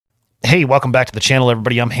Hey, welcome back to the channel,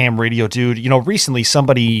 everybody. I'm Ham Radio Dude. You know, recently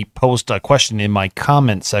somebody posted a question in my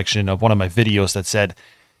comment section of one of my videos that said,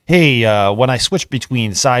 hey, when I switch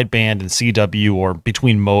between sideband and CW or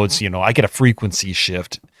between modes, I get a frequency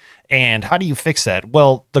shift. And how do you fix that?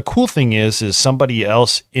 Well, the cool thing is somebody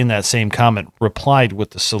else in that same comment replied with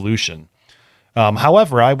the solution.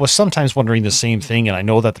 However, I was sometimes wondering the same thing, and I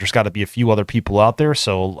know that there's got to be a few other people out there,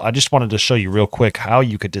 so I just wanted to show you real quick how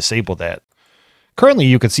you could disable that. Currently,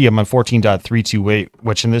 you can see I'm on 14.328,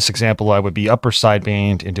 which in this example, I would be upper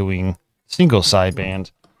sideband and doing single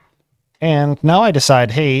sideband. And now I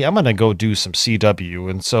decide, hey, I'm going to go do some CW.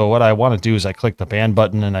 And so what I want to do is I click the band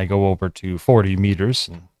button and I go over to 40 meters.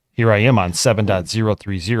 And here I am on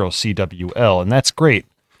 7.030 CWL, and that's great.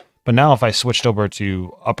 But now if I switched over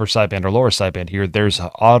to upper sideband or lower sideband here, there's an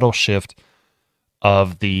auto shift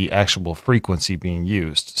of the actual frequency being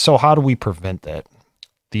used. So how do we prevent that?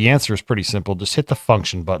 The answer is pretty simple. Just hit the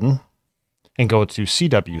function button and go to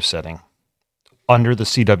CW setting. Under the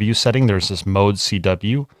CW setting, there's this mode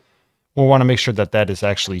CW. We'll want to make sure that that is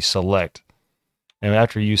actually select. And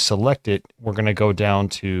after you select it, we're going to go down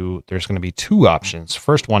to, there's going to be two options.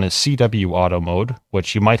 First one is CW auto mode,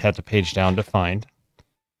 which you might have to page down to find.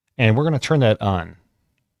 And we're going to turn that on.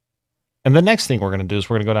 And the next thing we're going to do is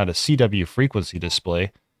we're going to go down to CW frequency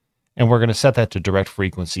display. And we're going to set that to direct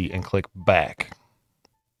frequency and click back.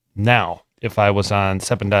 Now, if I was on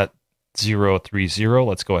 7.030,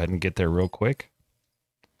 let's go ahead and get there real quick.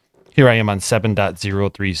 Here I am on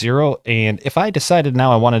 7.030, and if I decided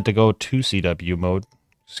now I wanted to go to CW mode,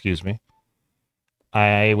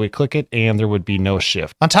 I would click it and there would be no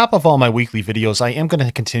shift. On top of all my weekly videos, I am going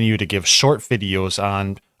to continue to give short videos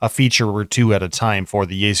on a feature or two at a time for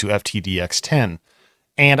the Yaesu FT-DX10.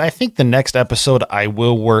 And I think the next episode I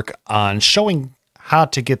will work on showing how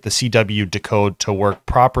to get the CW decode to work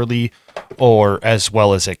properly or as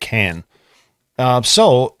well as it can.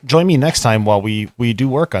 So join me next time while we do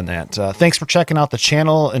work on that. Thanks for checking out the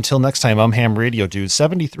channel. Until next time, I'm Ham Radio Dude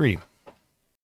 73.